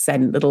house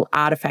and little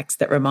artifacts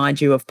that remind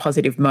you of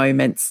positive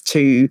moments,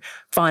 to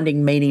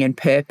finding meaning and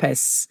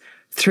purpose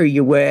through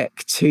your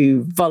work,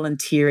 to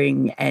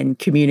volunteering and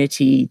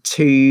community,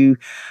 to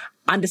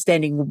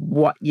understanding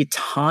what your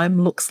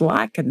time looks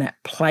like and that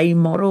play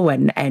model,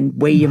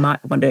 and where you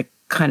might want to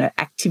kind of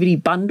activity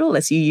bundle,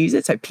 as you use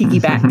it. So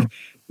piggyback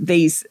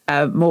these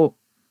more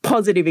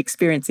positive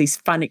experiences, these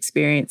fun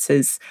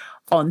experiences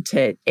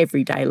onto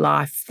everyday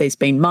life. There's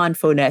been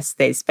mindfulness,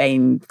 there's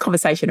been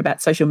conversation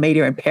about social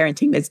media and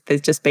parenting.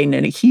 There's just been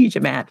a huge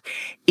amount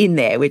in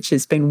there, which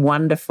has been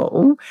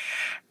wonderful.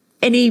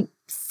 Any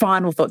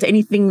final thoughts,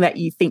 anything that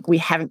you think we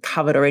haven't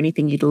covered or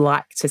anything you'd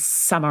like to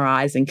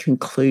summarize and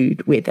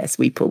conclude with as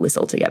we pull this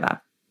all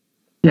together?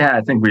 Yeah,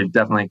 I think we've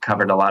definitely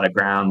covered a lot of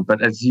ground.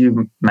 But as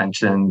you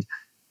mentioned,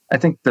 I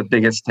think the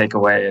biggest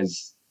takeaway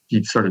is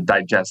you sort of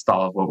digest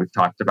all of what we've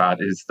talked about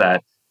is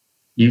that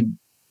you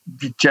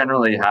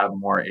generally have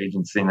more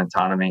agency and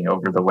autonomy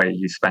over the way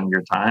you spend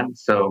your time.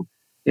 So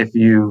if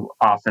you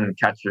often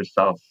catch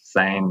yourself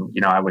saying,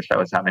 I wish I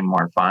was having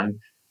more fun,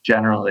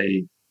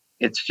 generally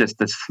it's just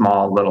the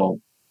small little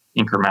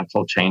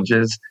incremental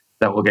changes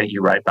that will get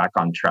you right back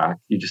on track.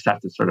 You just have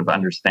to sort of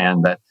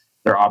understand that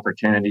there are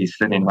opportunities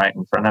sitting right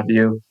in front of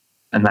you,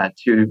 and that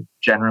too,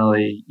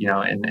 generally,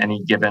 in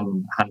any given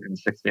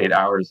 168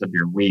 hours of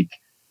your week,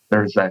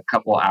 there's a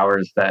couple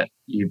hours that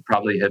you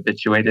probably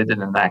habituated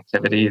in an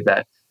activity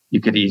that you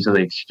could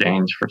easily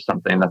exchange for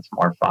something that's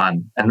more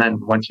fun. And then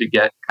once you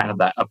get kind of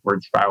that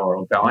upward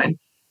spiral going,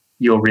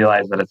 you'll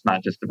realize that it's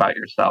not just about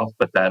yourself,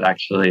 but that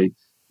actually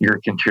you're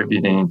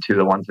contributing to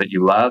the ones that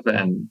you love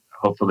and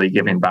hopefully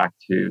giving back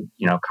to,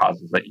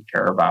 causes that you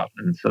care about.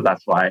 And so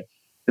that's why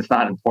it's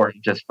not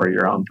important just for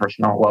your own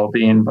personal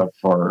well-being, but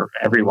for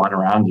everyone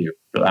around you,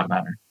 for that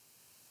matter.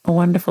 A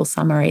wonderful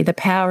summary. The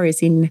power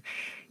is in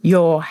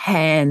your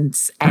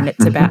hands, and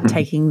it's about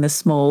taking the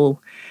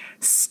small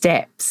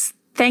steps.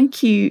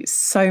 Thank you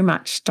so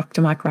much,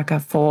 Dr. Mike Rucker,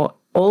 for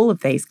all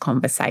of these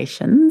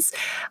conversations.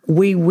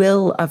 We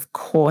will, of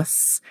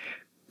course,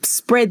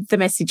 spread the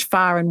message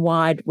far and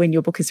wide when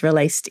your book is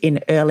released in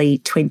early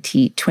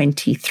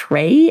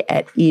 2023.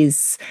 It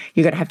is,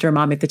 you're going to have to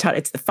remind me of the title.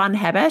 It's The Fun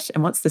Habit.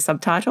 And what's the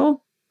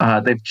subtitle?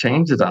 They've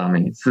changed it on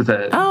me. So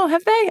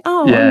have they?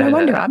 Oh, yeah, no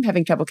wonder I'm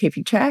having trouble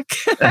keeping track.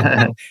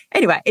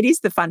 Anyway, it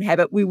is The Fun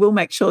Habit. We will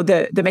make sure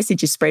the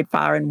message is spread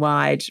far and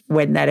wide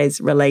when that is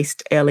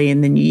released early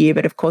in the new year.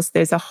 But of course,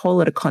 there's a whole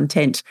lot of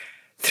content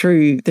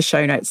through the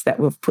show notes that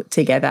we've put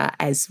together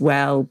as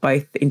well,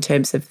 both in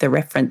terms of the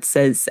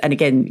references. And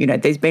again,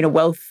 there's been a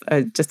wealth,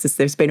 just as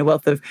there's been a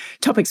wealth of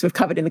topics we've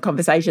covered in the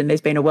conversation, there's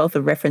been a wealth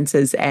of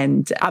references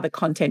and other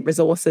content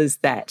resources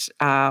that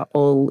are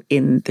all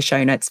in the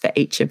show notes for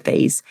each of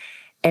these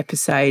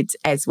episodes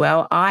as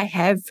well. I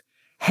have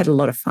had a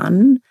lot of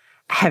fun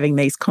having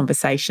these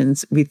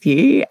conversations with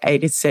you.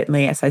 It is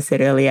certainly, as I said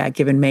earlier,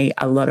 given me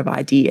a lot of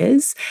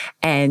ideas.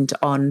 And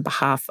on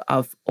behalf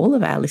of all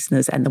of our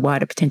listeners and the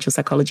wider Potential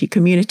Psychology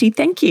community,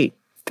 thank you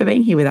for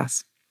being here with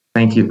us.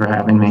 Thank you for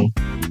having me.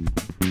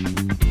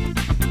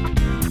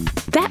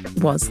 That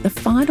was the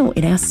final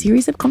in our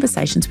series of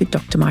conversations with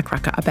Dr. Mike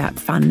Rucker about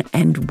fun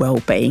and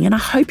well-being. And I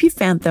hope you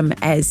found them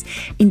as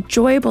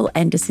enjoyable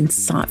and as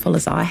insightful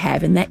as I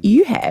have, and that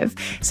you have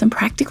some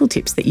practical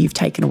tips that you've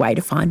taken away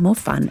to find more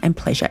fun and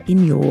pleasure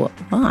in your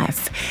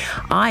life.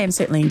 I am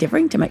certainly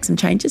endeavouring to make some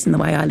changes in the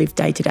way I live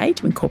day to day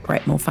to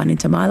incorporate more fun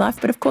into my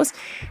life. But of course,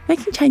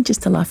 making changes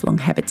to lifelong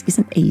habits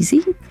isn't easy.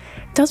 It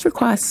does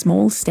require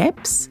small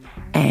steps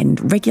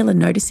and regular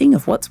noticing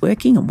of what's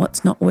working and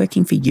what's not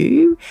working for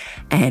you,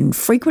 and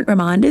frequent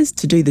reminders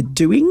to do the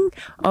doing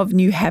of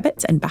new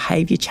habits and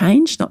behaviour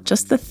change, not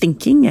just the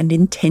thinking and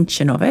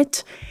intention of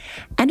it.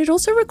 And it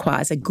also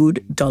requires a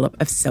good dollop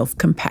of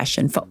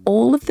self-compassion for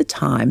all of the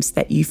times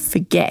that you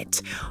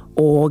forget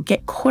or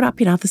get caught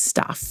up in other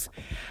stuff.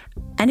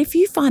 And if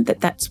you find that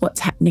that's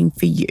what's happening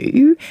for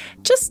you,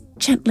 just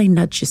gently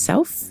nudge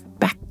yourself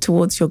back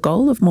towards your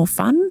goal of more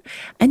fun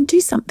and do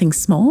something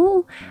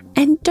small,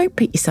 and don't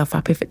beat yourself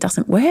up if it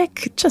doesn't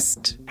work.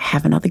 Just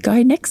have another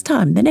go next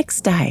time, the next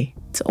day.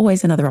 It's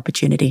always another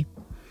opportunity.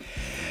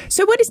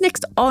 So what is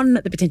next on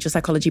the Potential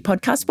Psychology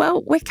podcast?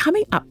 Well, we're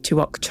coming up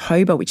to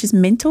October, which is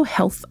Mental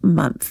Health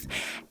Month.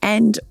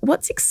 And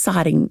what's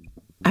exciting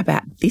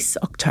about this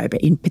October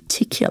in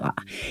particular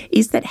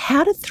is that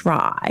How to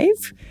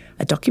Thrive,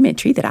 a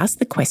documentary that asks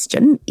the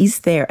question, is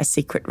there a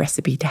secret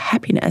recipe to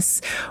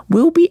happiness,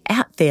 will be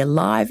out there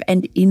live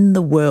and in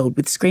the world,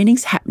 with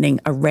screenings happening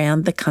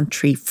around the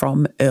country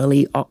from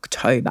early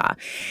October.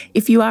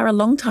 If you are a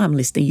long-time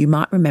listener, you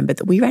might remember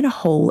that we ran a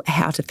whole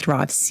How to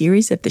Thrive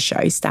series of the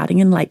show starting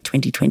in late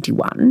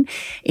 2021,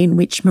 in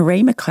which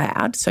Marie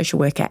McLeod, social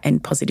worker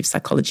and positive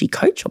psychology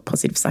coach or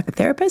positive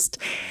psychotherapist,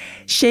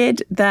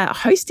 shared the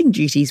hosting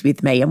duties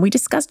with me, and we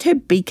discussed her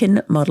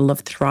Beacon model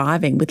of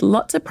thriving with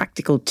lots of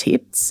practical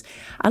tips,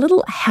 a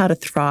little How to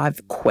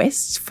Thrive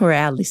quest for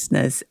our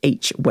listeners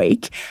each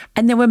week,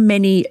 and there were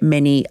many,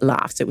 many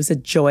laughs. It was a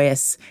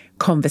joyous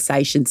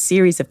conversation,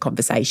 series of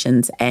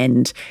conversations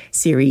and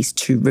series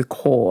to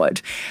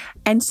record.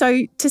 And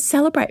so to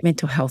celebrate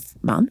Mental Health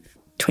Month,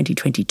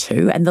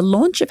 2022 and the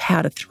launch of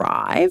How to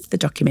Thrive, the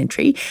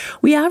documentary,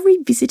 we are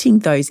revisiting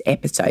those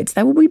episodes.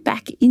 They will be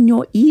back in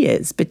your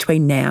ears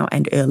between now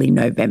and early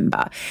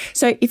November.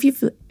 So if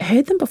you've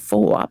heard them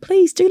before,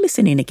 please do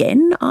listen in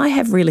again. I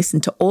have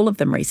re-listened to all of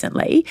them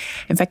recently.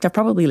 In fact, I've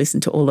probably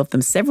listened to all of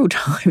them several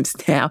times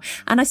now,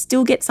 and I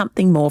still get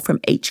something more from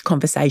each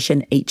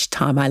conversation each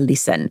time I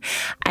listen.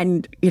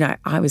 And,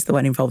 I was the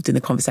one involved in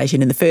the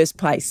conversation in the first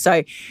place.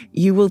 So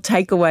you will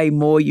take away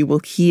more. You will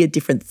hear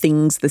different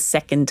things the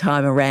second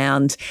time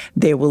around.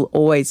 There will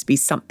always be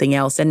something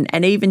else.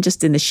 And even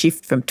just in the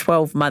shift from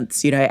 12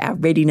 months, our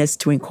readiness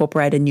to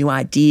incorporate a new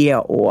idea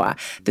or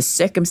the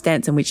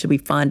circumstance in which we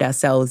find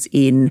ourselves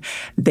in,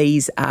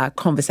 these are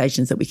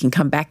conversations that we can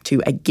come back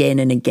to again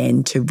and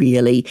again to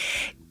really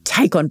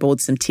take on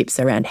board some tips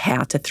around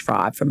how to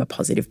thrive from a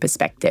positive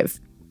perspective.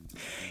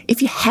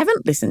 If you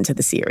haven't listened to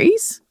the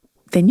series,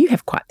 then you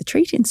have quite the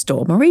treat in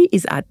store. Marie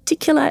is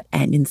articulate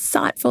and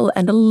insightful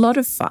and a lot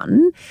of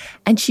fun,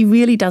 and she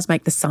really does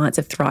make the science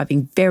of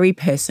thriving very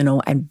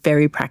personal and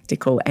very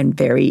practical and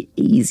very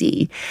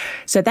easy.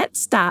 So that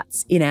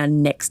starts in our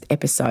next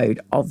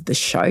episode of the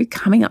show,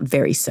 coming up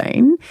very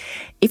soon.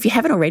 If you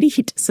haven't already,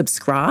 hit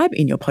subscribe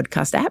in your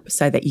podcast app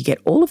so that you get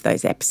all of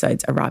those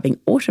episodes arriving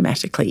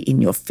automatically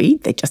in your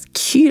feed. They're just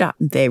queued up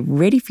and they're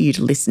ready for you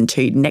to listen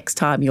to next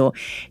time you're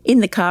in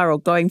the car or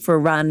going for a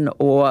run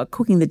or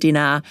cooking the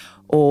dinner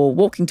or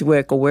walking to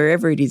work or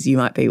wherever it is you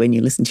might be when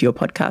you listen to your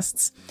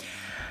podcasts.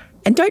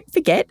 And don't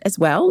forget as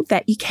well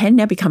that you can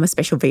now become a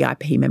special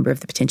VIP member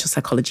of the Potential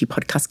Psychology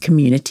podcast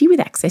community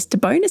with access to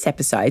bonus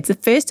episodes, the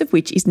first of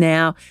which is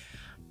now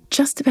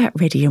just about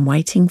ready and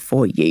waiting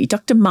for you.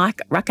 Dr.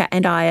 Mike Rucker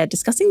and I are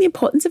discussing the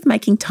importance of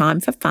making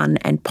time for fun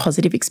and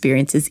positive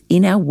experiences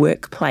in our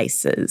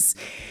workplaces.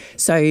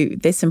 So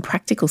there's some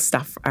practical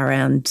stuff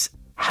around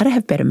how to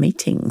have better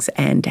meetings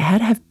and how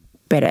to have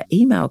better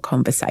email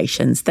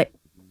conversations that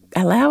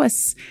allow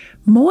us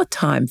more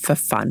time for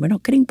fun. We're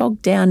not getting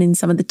bogged down in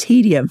some of the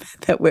tedium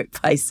that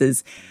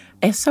workplaces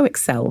so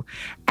excel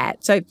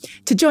at. So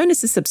to join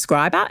us as a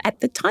subscriber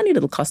at the tiny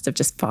little cost of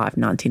just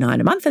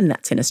 $5.99 a month, and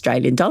that's in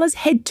Australian dollars,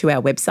 head to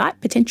our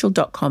website,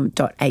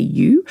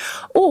 potential.com.au,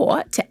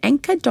 or to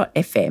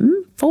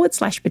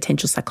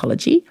anchor.fm/potential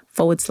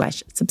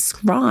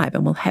psychology/subscribe,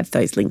 and we'll have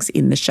those links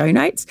in the show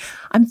notes.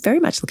 I'm very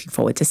much looking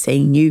forward to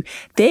seeing you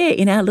there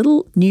in our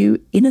little new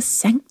Inner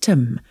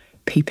Sanctum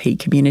PP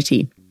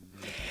community.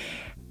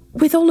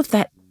 With all of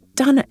that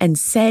done and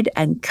said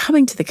and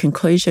coming to the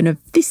conclusion of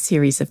this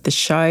series of the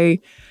show,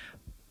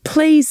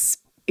 please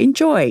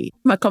enjoy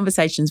my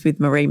conversations with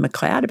Marie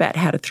McLeod about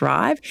How to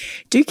Thrive.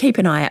 Do keep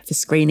an eye out for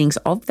screenings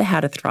of the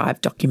How to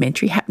Thrive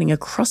documentary happening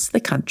across the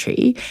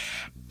country.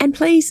 And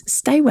please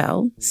stay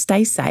well,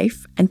 stay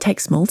safe, and take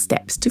small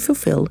steps to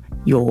fulfill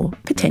your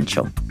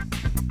potential.